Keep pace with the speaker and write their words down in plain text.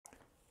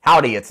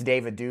Howdy, it's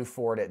David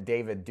Duford at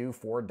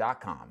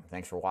davidduford.com.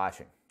 Thanks for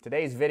watching.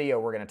 Today's video,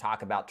 we're going to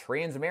talk about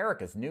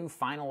Transamerica's new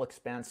final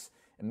expense,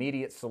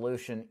 immediate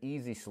solution,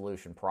 easy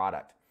solution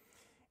product,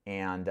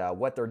 and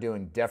what they're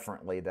doing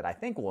differently that I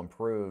think will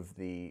improve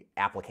the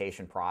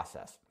application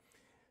process.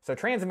 So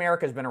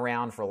Transamerica has been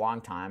around for a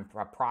long time,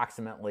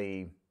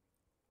 approximately,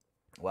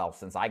 well,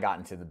 since I got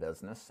into the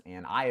business,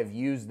 and I have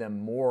used them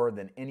more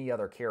than any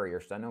other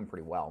carrier, so I know them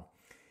pretty well.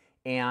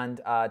 And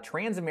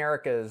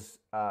Transamerica's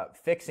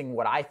fixing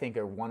what I think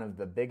are one of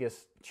the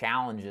biggest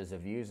challenges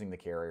of using the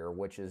carrier,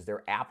 which is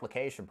their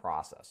application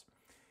process.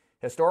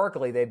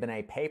 Historically, they've been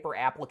a paper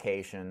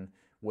application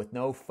with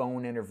no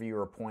phone interview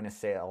or point of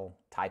sale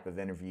type of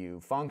interview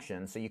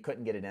function, so you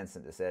couldn't get an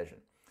instant decision.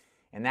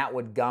 And that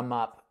would gum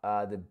up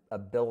the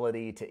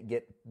ability to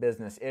get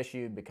business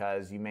issued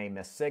because you may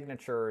miss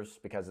signatures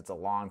because it's a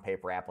long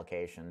paper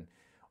application,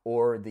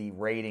 or the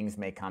ratings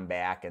may come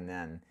back and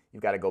then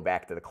you've got to go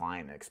back to the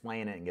client and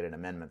explain it and get an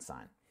amendment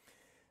signed.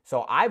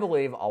 So I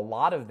believe a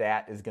lot of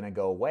that is going to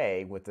go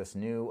away with this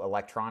new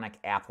electronic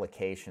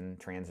application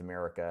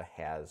Transamerica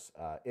has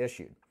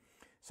issued.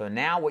 So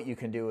now what you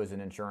can do as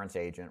an insurance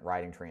agent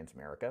writing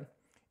Transamerica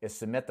is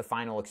submit the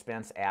final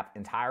expense app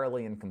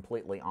entirely and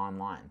completely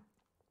online.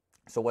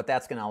 So what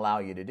that's going to allow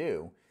you to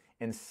do,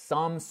 in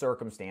some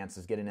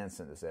circumstances, get an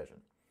instant decision.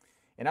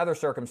 In other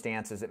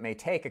circumstances, it may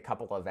take a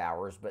couple of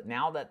hours, but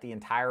now that the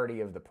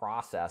entirety of the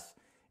process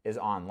is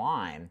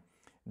online,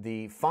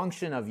 the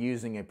function of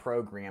using a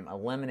program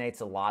eliminates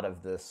a lot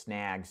of the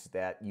snags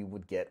that you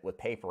would get with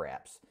paper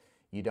apps.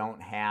 You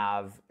don't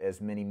have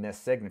as many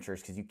missed signatures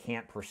because you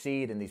can't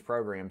proceed in these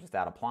programs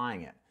without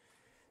applying it.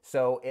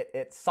 So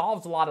it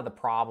solves a lot of the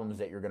problems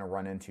that you're going to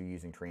run into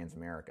using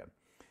Transamerica.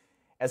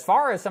 As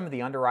far as some of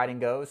the underwriting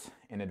goes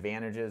and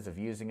advantages of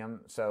using them,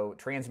 so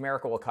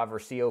Transamerica will cover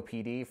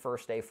COPD,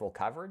 first day full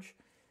coverage,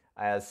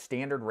 as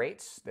standard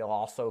rates. They'll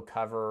also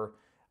cover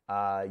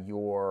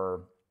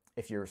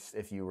if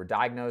you were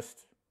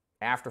diagnosed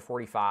after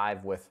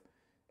 45 with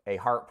a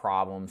heart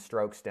problem,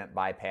 stroke, stent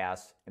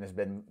bypass, and it's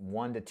been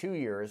 1 to 2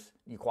 years,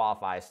 you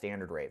qualify as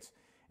standard rates.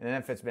 And then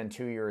if it's been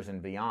 2 years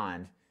and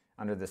beyond,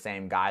 under the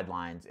same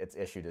guidelines, it's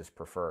issued as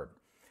preferred.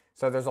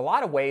 So there's a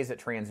lot of ways that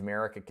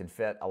Transamerica can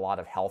fit a lot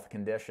of health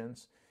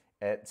conditions.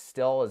 It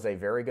still is a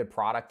very good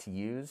product to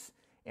use,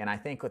 and I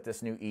think with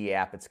this new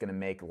e-app, it's going to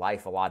make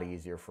life a lot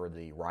easier for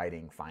the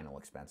writing final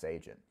expense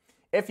agent.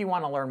 If you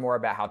want to learn more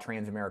about how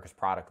Transamerica's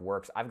product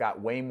works, I've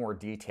got way more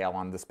detail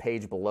on this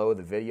page below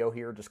the video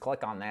here. Just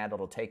click on that.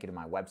 It'll take you to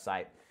my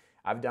website.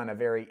 I've done a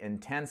very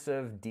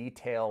intensive,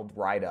 detailed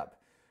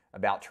write-up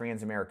about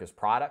Transamerica's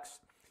products.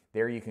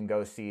 There you can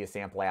go see a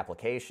sample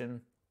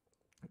application.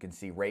 You can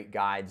see rate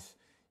guides.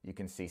 You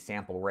can see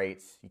sample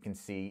rates. You can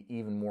see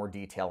even more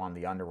detail on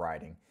the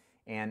underwriting.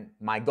 And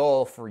my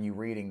goal for you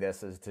reading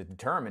this is to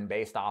determine,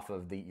 based off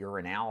of your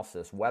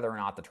analysis, whether or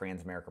not the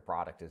Transamerica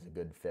product is a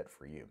good fit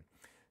for you.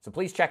 So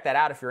please check that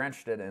out if you're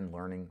interested in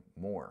learning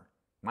more.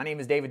 My name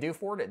is David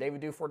Duford at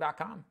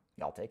davidduford.com.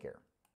 Y'all take care.